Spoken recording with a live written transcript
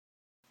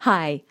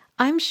Hi,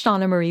 I'm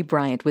Shauna Marie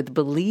Bryant with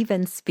Believe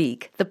and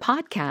Speak, the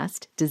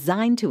podcast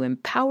designed to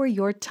empower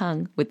your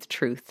tongue with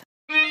truth.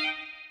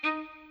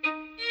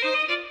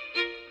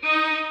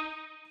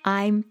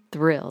 I'm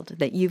thrilled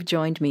that you've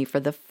joined me for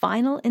the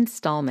final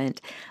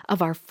installment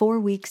of our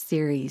 4-week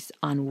series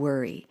on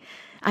worry.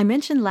 I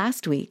mentioned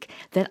last week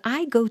that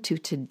I go to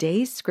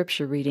today's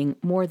scripture reading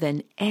more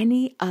than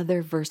any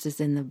other verses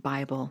in the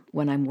Bible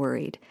when I'm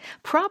worried,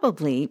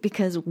 probably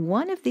because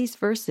one of these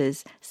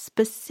verses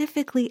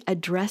specifically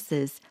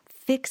addresses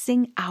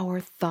fixing our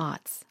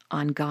thoughts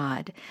on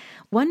God.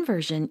 One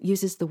version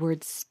uses the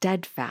word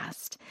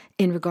steadfast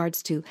in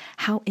regards to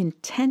how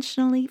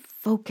intentionally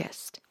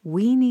focused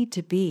we need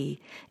to be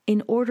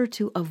in order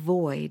to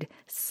avoid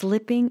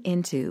slipping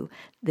into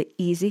the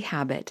easy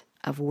habit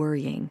of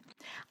worrying.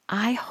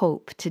 I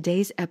hope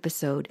today's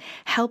episode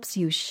helps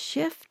you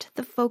shift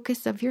the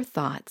focus of your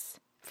thoughts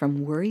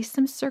from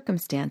worrisome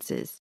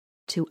circumstances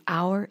to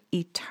our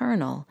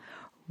eternal,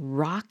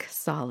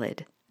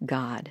 rock-solid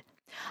God.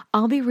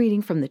 I'll be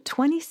reading from the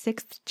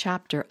 26th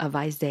chapter of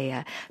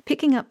Isaiah,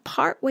 picking up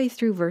partway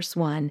through verse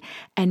 1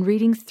 and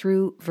reading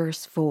through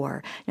verse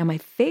 4. Now, my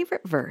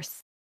favorite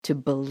verse to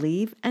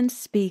believe and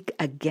speak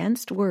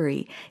against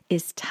worry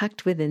is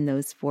tucked within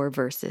those 4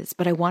 verses,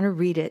 but I want to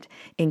read it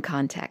in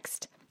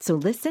context. So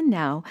listen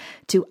now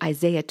to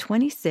Isaiah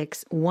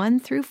 26, 1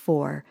 through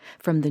 4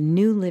 from the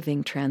New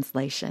Living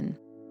Translation.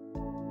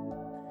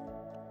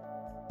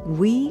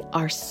 We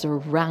are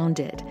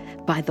surrounded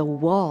by the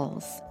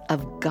walls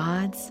of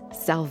God's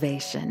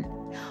salvation.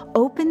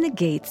 Open the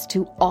gates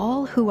to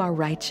all who are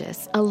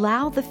righteous.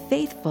 Allow the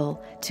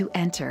faithful to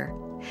enter.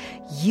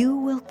 You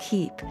will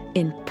keep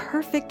in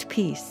perfect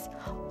peace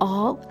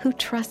all who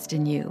trust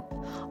in you,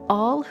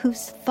 all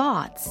whose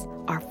thoughts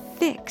are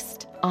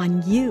fixed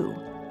on you.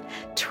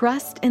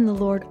 Trust in the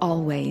Lord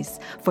always,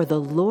 for the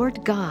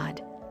Lord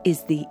God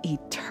is the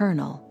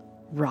eternal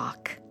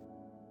rock.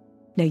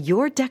 Now,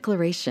 your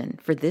declaration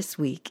for this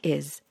week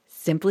is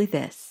simply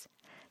this: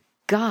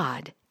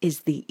 God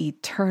is the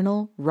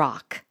eternal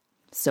rock,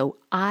 so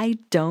I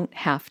don't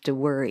have to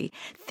worry.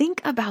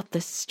 Think about the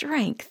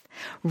strength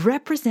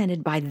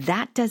represented by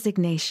that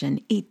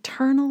designation,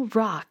 eternal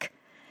rock.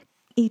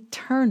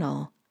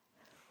 Eternal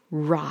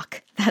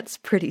rock. That's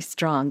pretty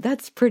strong.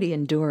 That's pretty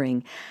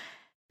enduring.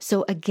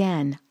 So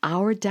again,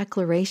 our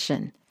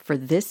declaration for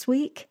this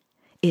week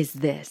is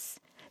this: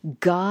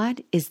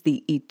 God is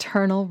the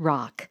eternal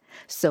rock,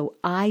 so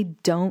I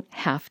don't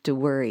have to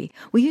worry.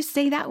 Will you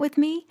say that with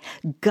me?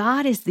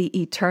 God is the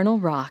eternal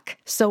rock,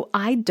 so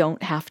I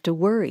don't have to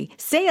worry.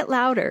 Say it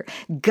louder.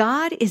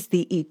 God is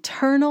the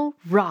eternal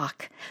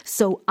rock,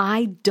 so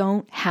I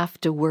don't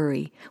have to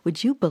worry.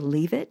 Would you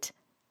believe it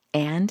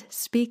and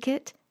speak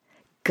it?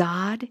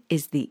 God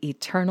is the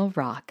eternal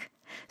rock,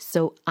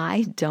 so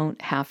I don't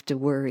have to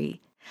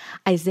worry.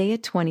 Isaiah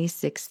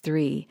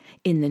 26:3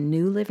 in the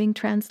New Living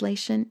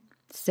Translation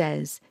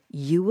says,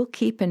 "You will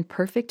keep in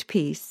perfect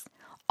peace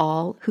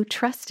all who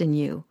trust in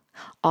you,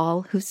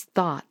 all whose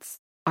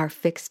thoughts are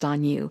fixed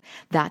on you."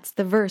 That's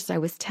the verse I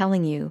was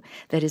telling you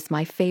that is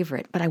my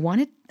favorite, but I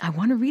want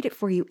to read it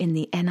for you in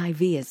the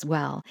NIV as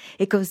well.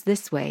 It goes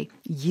this way: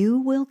 "You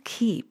will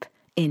keep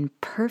in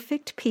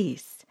perfect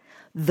peace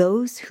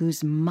those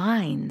whose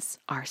minds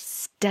are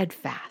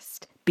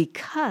steadfast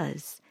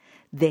because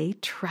they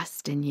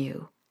trust in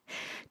you."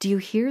 Do you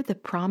hear the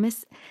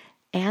promise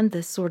and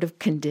the sort of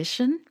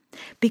condition?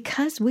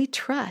 Because we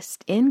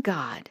trust in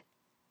God,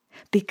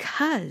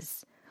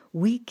 because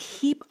we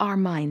keep our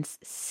minds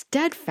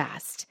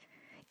steadfast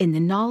in the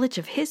knowledge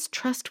of His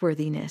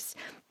trustworthiness,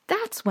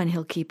 that's when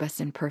He'll keep us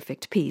in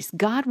perfect peace.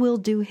 God will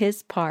do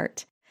His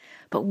part,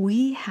 but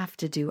we have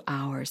to do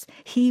ours.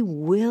 He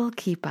will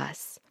keep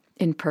us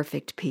in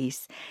perfect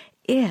peace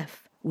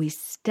if we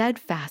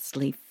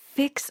steadfastly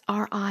fix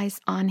our eyes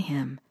on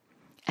Him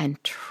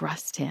and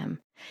trust Him.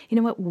 You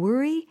know what?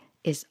 Worry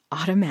is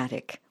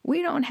automatic.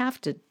 We don't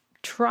have to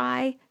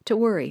try to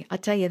worry, I'll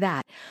tell you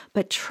that.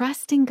 But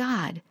trusting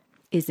God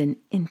is an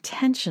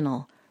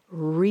intentional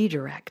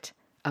redirect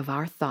of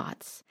our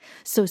thoughts.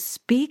 So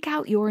speak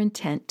out your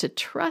intent to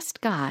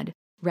trust God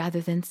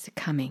rather than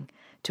succumbing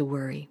to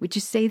worry. Would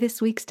you say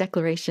this week's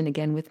declaration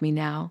again with me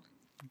now?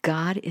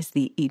 God is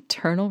the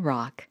eternal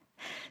rock,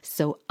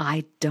 so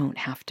I don't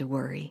have to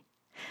worry.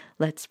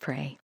 Let's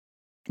pray.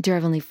 Dear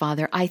Heavenly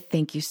Father, I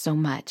thank you so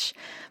much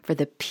for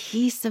the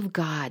peace of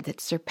God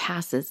that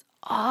surpasses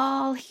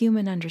all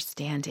human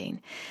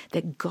understanding,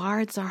 that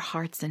guards our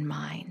hearts and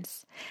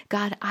minds.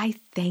 God, I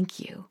thank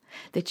you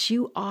that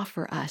you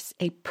offer us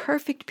a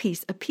perfect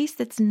peace, a peace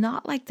that's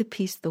not like the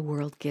peace the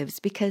world gives,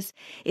 because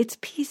it's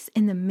peace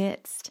in the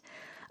midst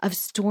of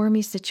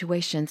stormy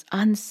situations,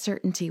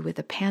 uncertainty with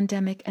a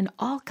pandemic and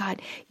all.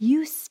 God,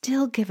 you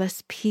still give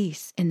us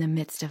peace in the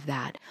midst of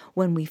that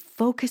when we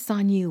focus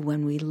on you,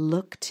 when we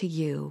look to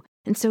you.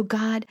 And so,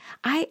 God,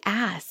 I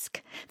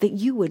ask that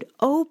you would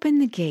open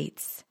the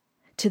gates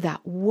to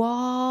that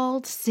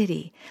walled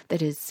city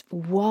that is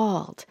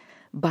walled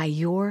by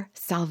your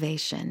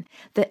salvation,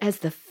 that as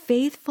the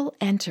faithful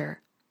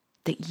enter,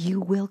 that you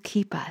will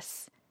keep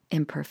us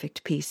in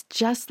perfect peace,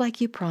 just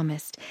like you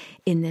promised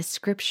in this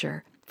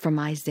scripture from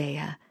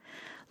Isaiah.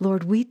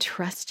 Lord, we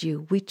trust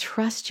you. We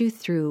trust you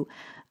through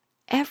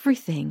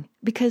everything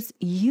because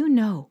you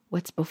know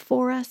what's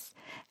before us,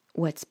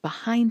 what's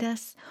behind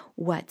us,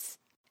 what's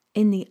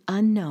in the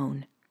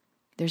unknown.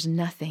 There's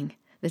nothing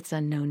that's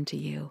unknown to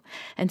you.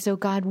 And so,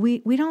 God, we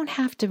don't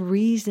have to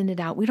reason it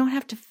out. We don't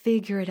have to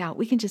figure it out.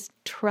 We can just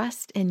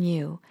trust in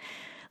you.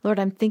 Lord,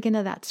 I'm thinking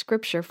of that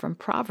scripture from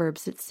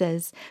Proverbs. It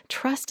says,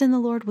 trust in the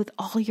Lord with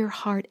all your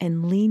heart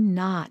and lean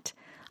not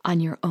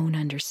on your own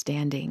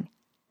understanding.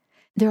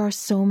 There are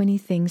so many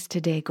things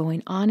today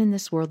going on in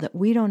this world that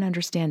we don't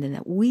understand and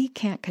that we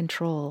can't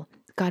control.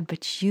 God,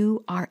 but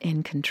you are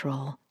in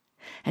control.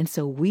 And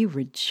so we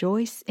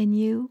rejoice in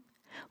you.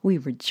 We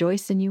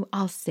rejoice in you.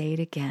 I'll say it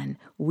again.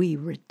 We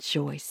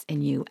rejoice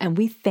in you. And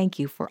we thank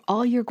you for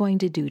all you're going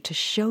to do to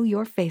show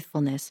your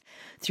faithfulness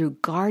through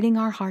guarding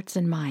our hearts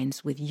and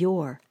minds with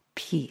your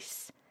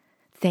peace.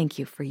 Thank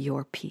you for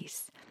your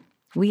peace.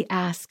 We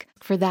ask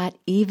for that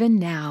even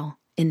now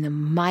in the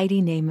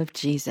mighty name of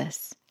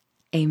Jesus.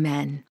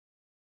 Amen.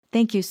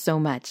 Thank you so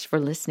much for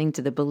listening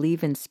to the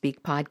Believe and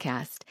Speak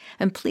podcast.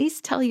 And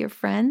please tell your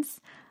friends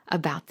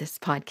about this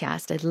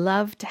podcast. I'd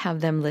love to have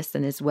them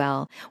listen as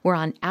well. We're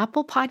on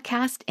Apple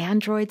Podcast,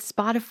 Android,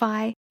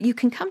 Spotify. You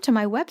can come to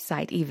my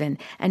website even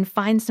and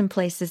find some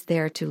places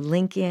there to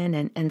link in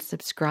and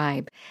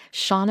subscribe.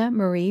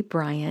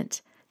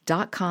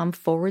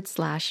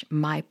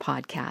 ShaunaMarieBryant.com/my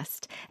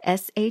podcast.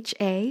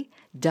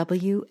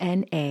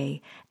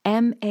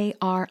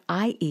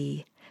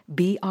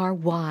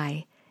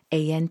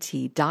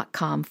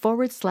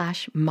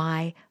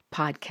 ShaunaMarieBryant.com/my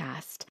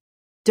podcast.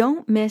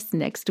 Don't miss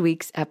next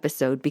week's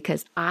episode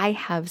because I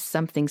have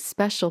something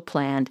special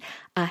planned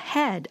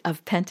ahead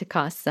of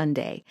Pentecost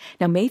Sunday.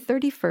 Now, May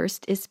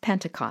 31st is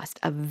Pentecost,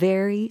 a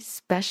very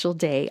special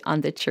day on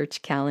the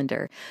church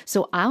calendar.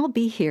 So I'll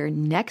be here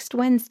next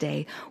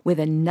Wednesday with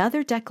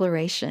another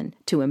declaration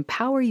to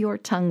empower your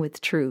tongue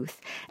with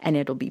truth, and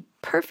it'll be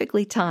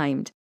perfectly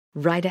timed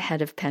right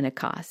ahead of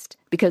Pentecost.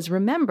 Because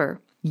remember,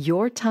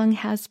 your tongue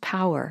has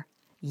power.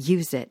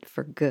 Use it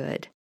for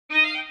good.